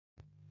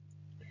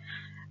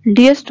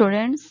Dear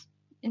students,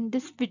 in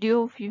this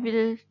video we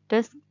will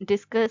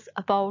discuss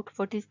about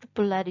what is the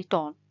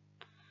polariton.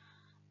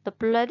 The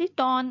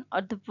polariton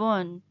are the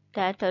one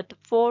that are at the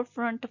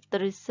forefront of the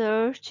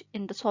research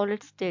in the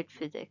solid state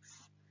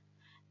physics.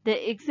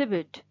 They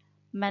exhibit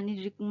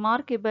many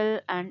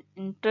remarkable and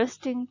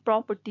interesting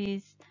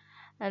properties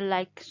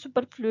like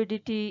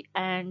superfluidity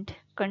and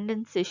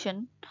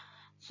condensation.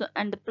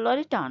 And the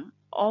polariton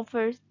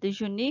offers the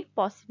unique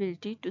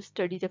possibility to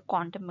study the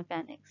quantum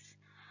mechanics.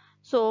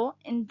 So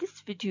in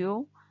this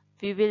video,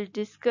 we will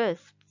discuss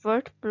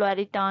what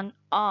ploriton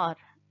are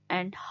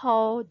and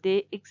how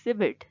they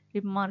exhibit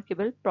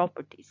remarkable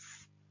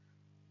properties.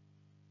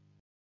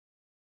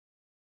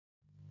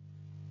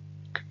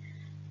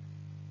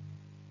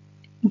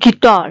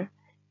 Guitar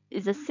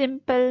is a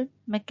simple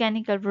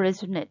mechanical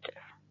resonator.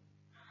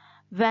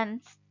 When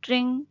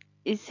string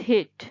is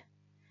hit,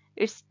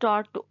 it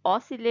starts to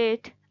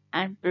oscillate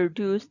and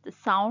produce the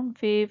sound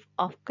wave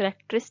of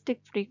characteristic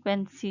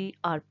frequency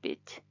or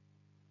pitch.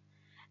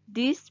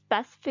 These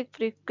specific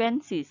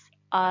frequencies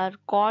are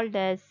called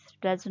as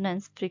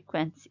resonance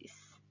frequencies.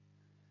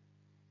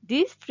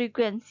 These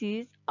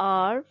frequencies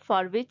are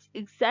for which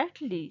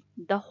exactly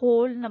the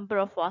whole number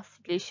of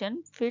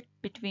oscillations fit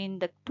between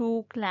the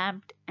two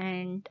clamped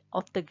ends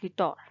of the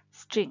guitar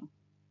string.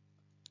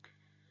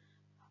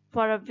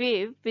 For a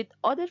wave with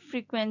other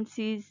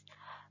frequencies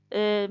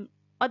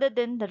other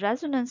than the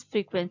resonance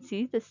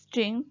frequency, the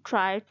string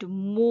tries to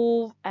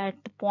move at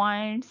the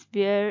points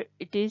where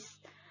it is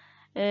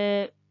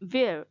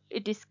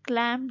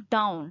clamped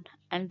down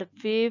and the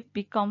wave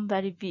become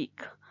very weak.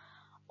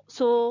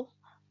 So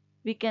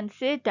we can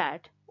say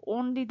that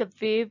only the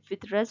wave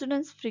with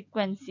resonance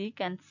frequency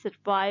can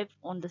survive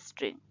on the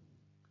string.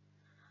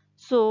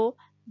 So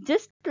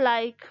just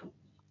like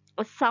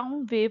a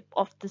sound wave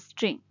of the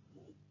string,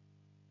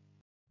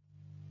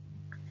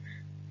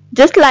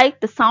 just like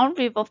the sound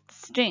wave of the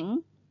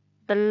string,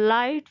 the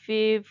light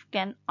wave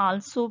can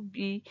also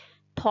be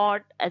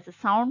thought as a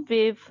sound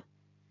wave.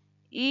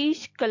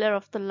 Each color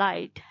of the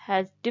light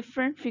has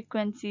different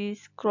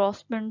frequencies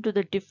corresponding to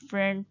the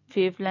different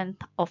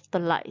wavelength of the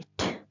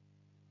light.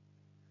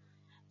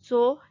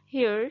 So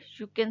here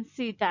you can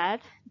see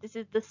that this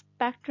is the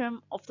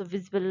spectrum of the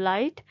visible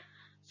light.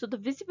 So the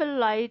visible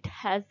light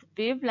has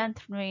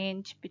wavelength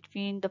range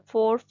between the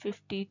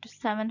 450 to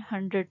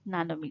 700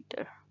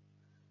 nanometer.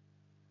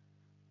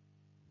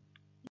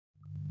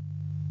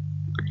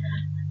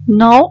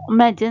 Now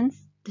imagine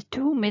the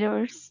two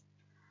mirrors,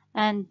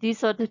 and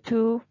these are the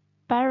two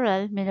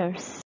parallel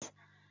mirrors,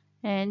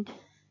 and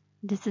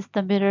this is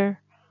the mirror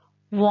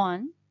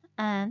 1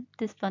 and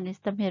this one is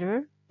the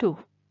mirror 2.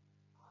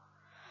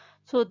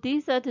 So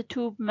these are the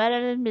two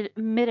parallel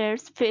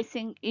mirrors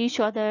facing each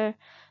other.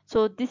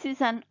 So this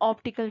is an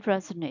optical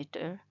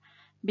resonator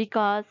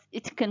because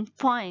it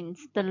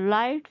confines the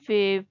light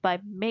wave by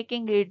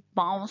making it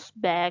bounce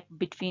back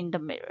between the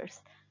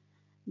mirrors.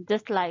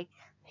 Just like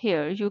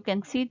here, you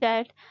can see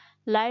that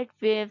light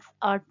waves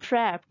are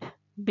trapped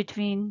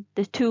between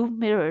the two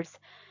mirrors,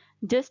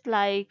 just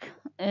like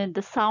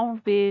the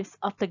sound waves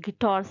of the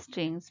guitar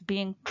strings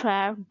being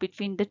trapped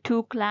between the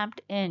two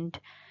clamped ends.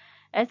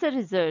 As a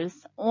result,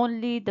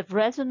 only the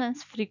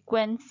resonance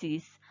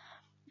frequencies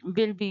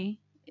will be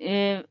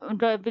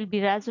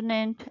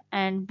resonant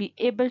and be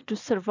able to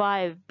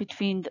survive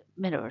between the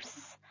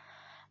mirrors.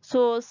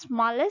 So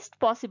smallest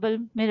possible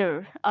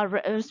mirror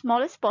or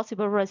smallest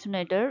possible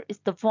resonator is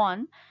the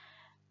one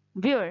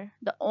where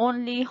the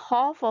only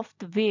half of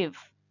the wave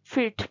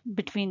fit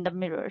between the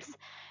mirrors.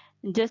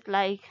 Just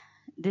like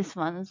this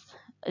ones,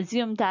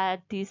 assume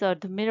that these are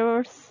the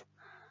mirrors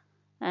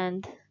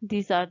and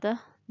this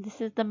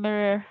is the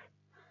mirror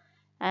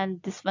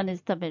and this one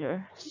is the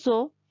mirror.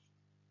 So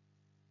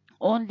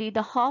only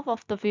the half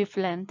of the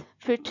wavelength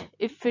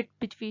fit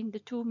between the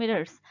two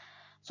mirrors.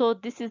 So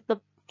this is the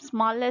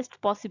smallest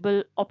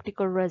possible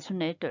optical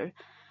resonator.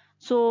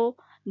 So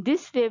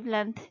this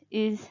wavelength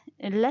is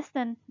less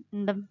than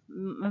the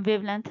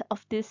wavelength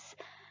of this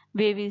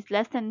wave is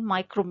less than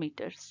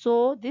micrometer.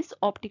 So this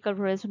optical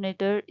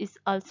resonator is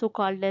also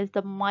called as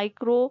the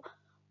micro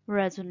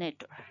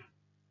resonator.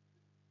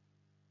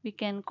 We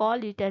can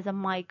call it as a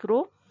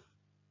micro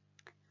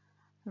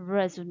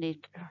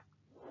resonator.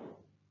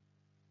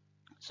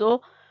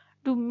 So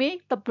to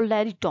make the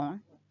polariton,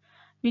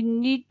 we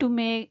need to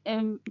make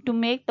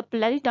the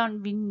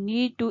polariton we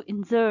need to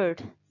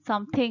insert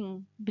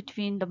something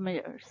between the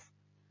mirrors.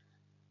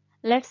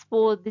 Let's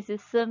suppose this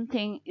is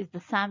something is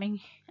the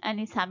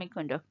any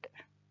semiconductor.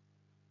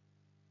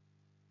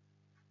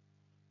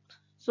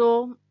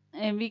 So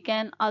we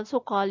can also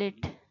call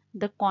it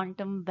the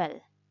quantum well.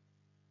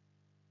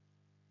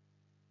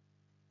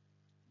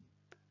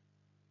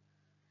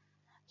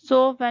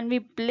 So when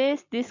we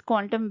place this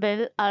quantum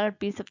well or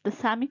piece of the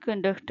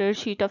semiconductor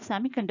sheet of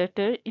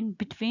semiconductor in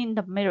between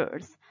the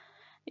mirrors,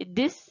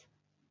 this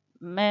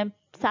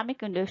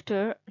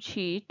semiconductor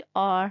sheet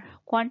or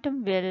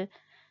quantum well,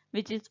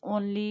 which is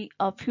only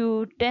a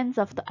few tens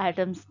of the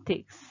atoms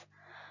thick,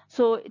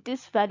 so it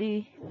is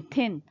very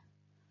thin.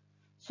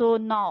 So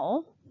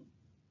now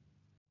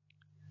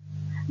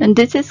And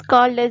this is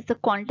called as the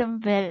quantum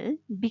well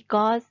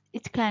because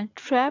it can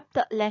trap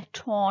the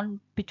electron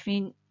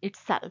between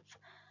itself.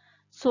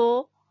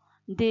 So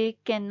they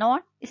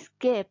cannot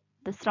escape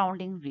the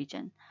surrounding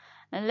region.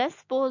 And let's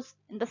suppose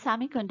in the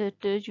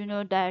semiconductors, you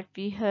know that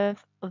we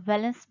have a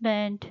valence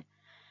band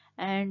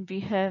and we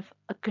have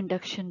a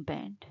conduction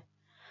band.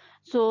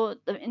 So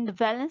in the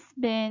valence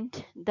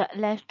band, the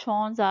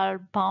electrons are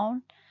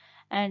bound,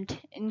 and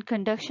in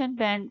conduction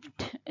band,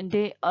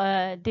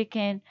 they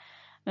can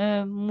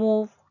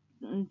move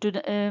to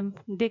the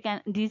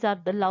these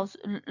are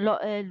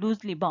the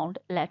loosely bound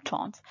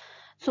electrons.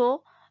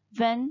 So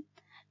when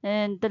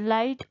the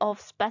light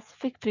of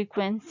specific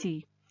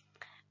frequency,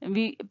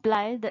 we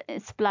apply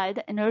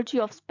the energy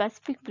of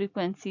specific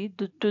frequency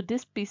to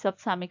this piece of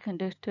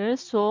semiconductor.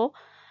 So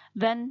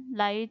when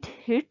light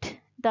hit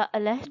the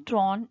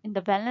electron in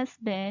the valence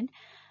band,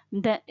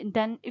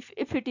 then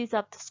if it is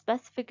of the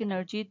specific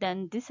energy,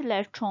 then this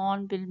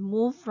electron will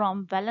move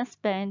from valence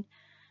band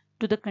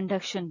to the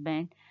conduction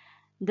band,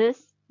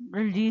 this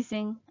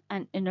releasing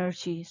an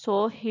energy.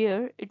 So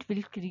here it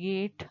will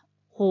create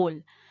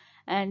hole,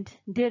 and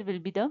there will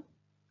be the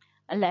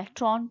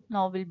electron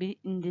now will be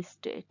in this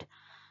state.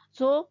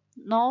 So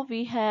now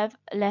we have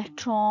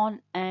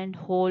electron and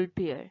hole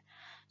pair.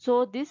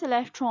 So this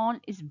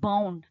electron is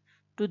bound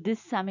to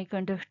this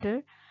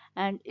semiconductor,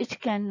 and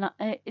it cannot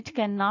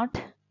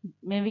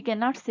we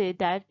cannot say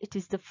that it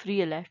is the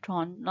free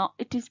electron. Now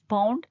it is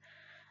bound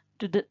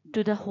to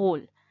the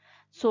hole.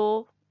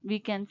 So we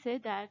can say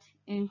that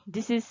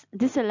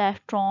this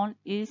electron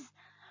is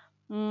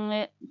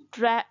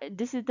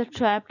this is the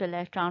trapped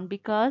electron,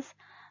 because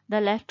the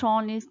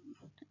electron is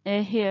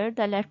here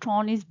the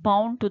electron is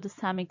bound to the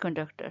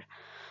semiconductor.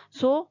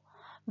 So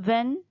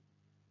when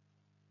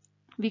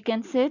we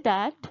can say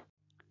that,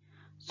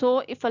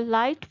 so if a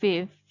light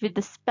wave with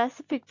the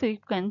specific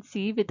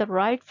frequency, with the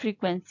right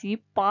frequency,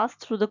 pass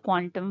through the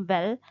quantum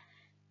well,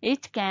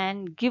 it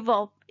can give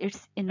up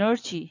its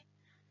energy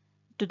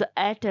to the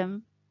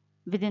atom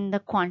within the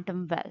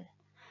quantum well.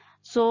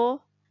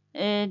 So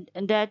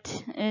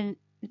that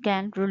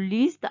can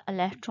release the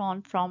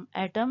electron from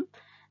atom,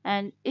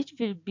 and it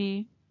will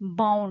be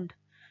bound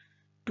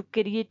to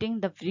creating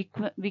the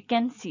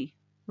vacancy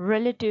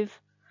relative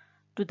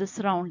to the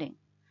surrounding.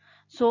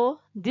 So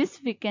this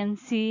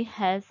vacancy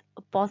has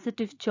a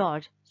positive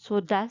charge,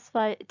 so that's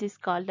why it is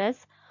called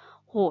as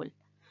hole.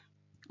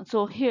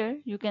 So here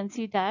you can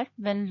see that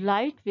when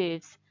light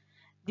waves,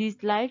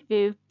 these light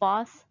waves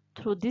pass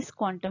through this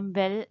quantum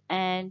well,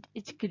 and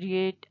it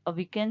create a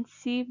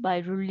vacancy by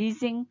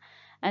releasing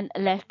an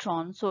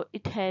electron, so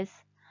it has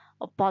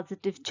a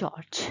positive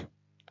charge.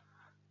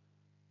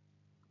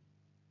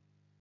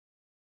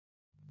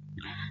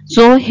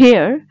 So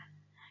here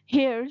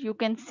you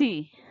can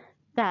see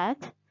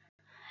that,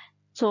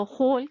 so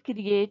hole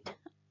create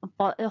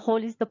a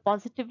hole is the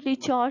positively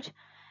charged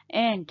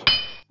and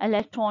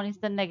electron is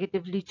the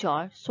negatively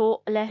charged.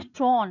 So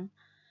electron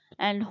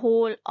and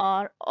hole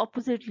are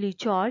oppositely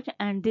charged,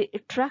 and they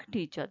attract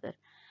each other,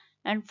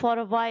 and for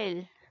a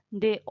while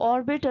they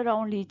orbit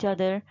around each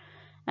other,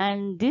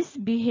 and this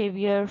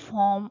behavior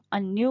form a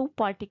new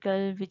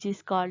particle which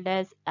is called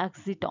as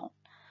exciton.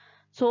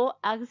 So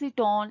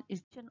exciton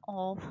is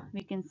of,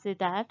 we can say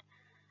that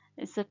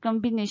it's a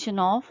combination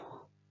of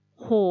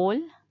hole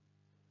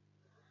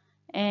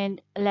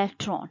and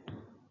electron,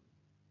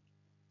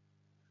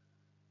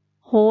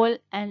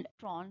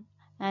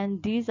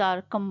 and these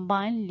are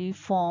combinedly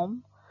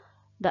form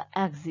the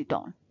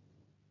exciton.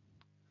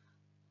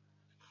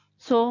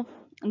 So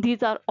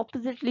these are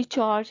oppositely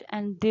charged,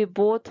 and they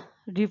both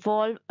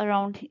revolve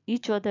around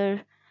each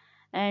other,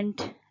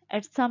 and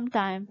at some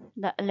time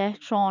the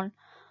electron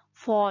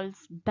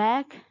falls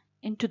back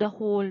into the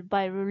hole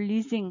by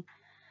releasing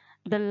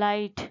the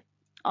light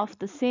of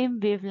the same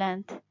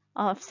wavelength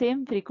of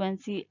same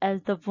frequency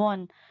as the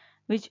one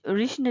which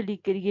originally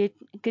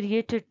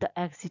created the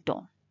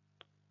exciton.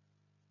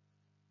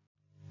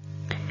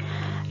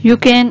 You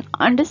can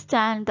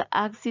understand the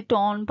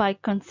exciton by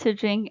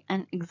considering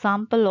an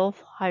example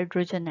of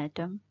hydrogen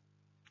atom.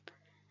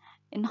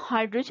 In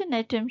hydrogen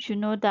atoms, you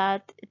know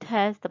that it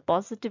has the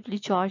positively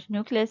charged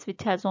nucleus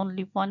which has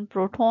only one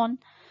proton,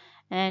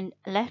 and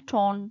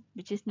electron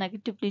which is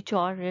negatively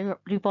charged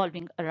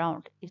revolving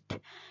around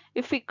it.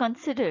 If we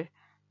consider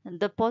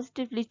the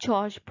positively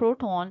charged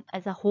proton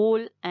as a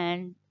whole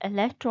and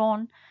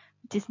electron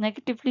which is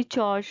negatively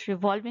charged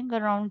revolving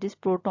around this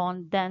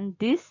proton, then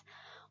this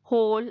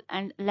hole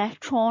and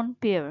electron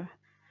pair,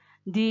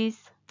 these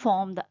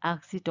form the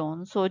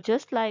exciton. So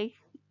just like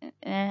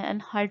an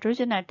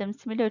hydrogen atom,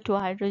 similar to a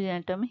hydrogen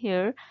atom,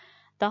 here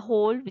the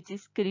hole which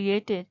is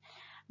created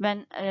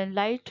when a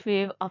light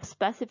wave of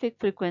specific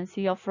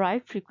frequency of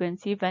right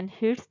frequency when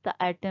hits the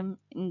atom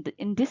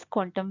in this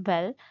quantum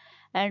well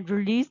and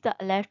release the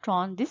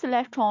electron. This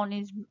electron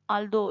is,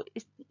 although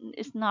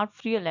it's not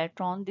free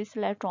electron, this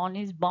electron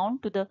is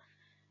bound to the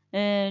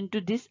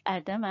to this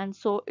atom, and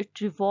so it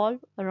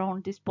revolves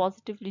around this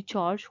positively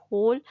charged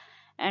hole,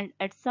 and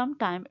at some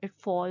time it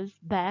falls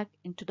back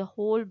into the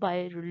hole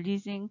by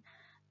releasing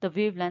the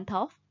wavelength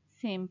of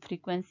same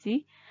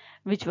frequency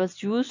which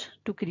was used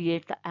to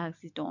create the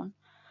exciton.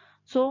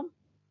 So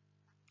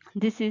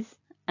this is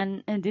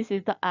this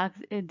is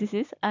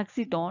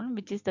exciton,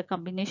 which is the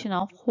combination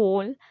of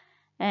hole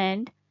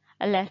and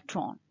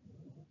electron.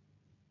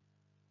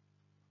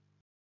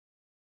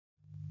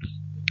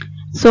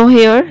 So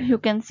here you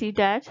can see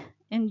that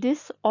in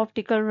this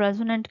optical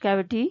resonant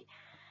cavity,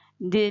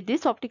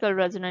 this optical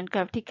resonant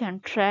cavity can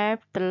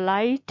trap the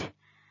light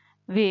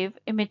wave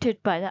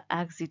emitted by the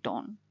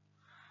exciton.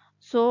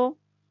 So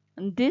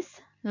this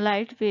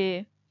light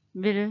wave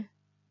will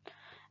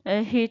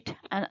hit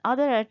and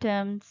other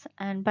atoms,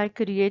 and by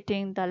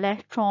creating the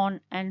electron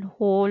and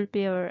hole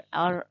pair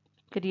are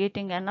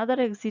creating another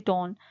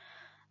exciton.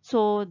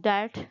 So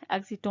that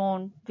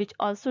exciton which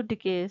also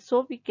decays,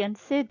 so we can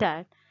say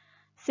that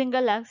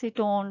single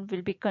exciton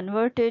will be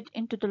converted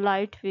into the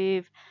light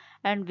wave,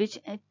 and which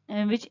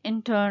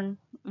in turn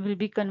will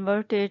be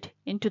converted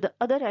into the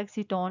other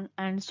exciton,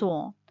 and so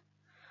on.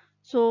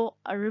 So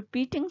a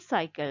repeating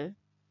cycle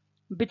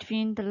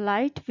between the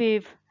light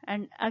wave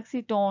and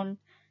exciton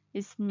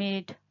is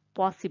made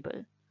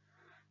possible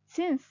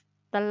since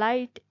the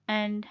light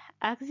and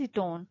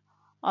exciton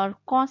are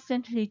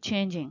constantly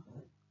changing.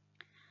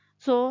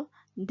 So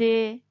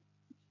they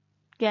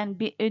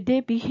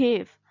they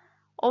behave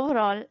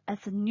overall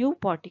as a new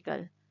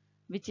particle,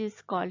 which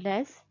is called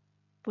as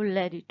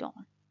polariton.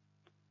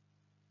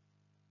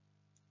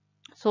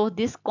 So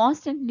this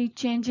constantly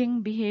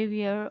changing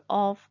behavior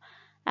of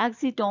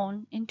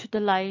exciton into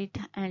the light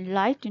and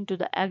light into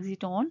the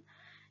exciton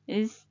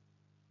is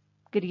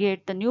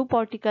create the new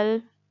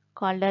particle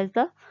called as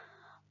the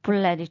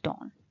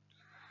polariton.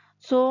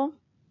 So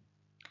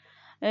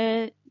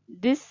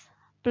this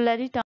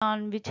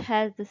ploriton, which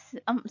has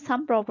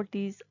some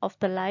properties of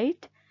the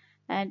light,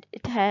 and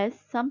it has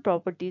some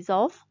properties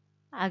of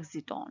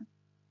exciton.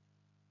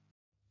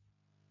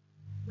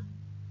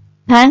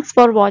 Thanks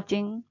for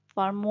watching.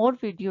 For more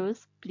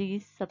videos,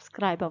 please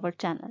subscribe our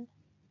channel.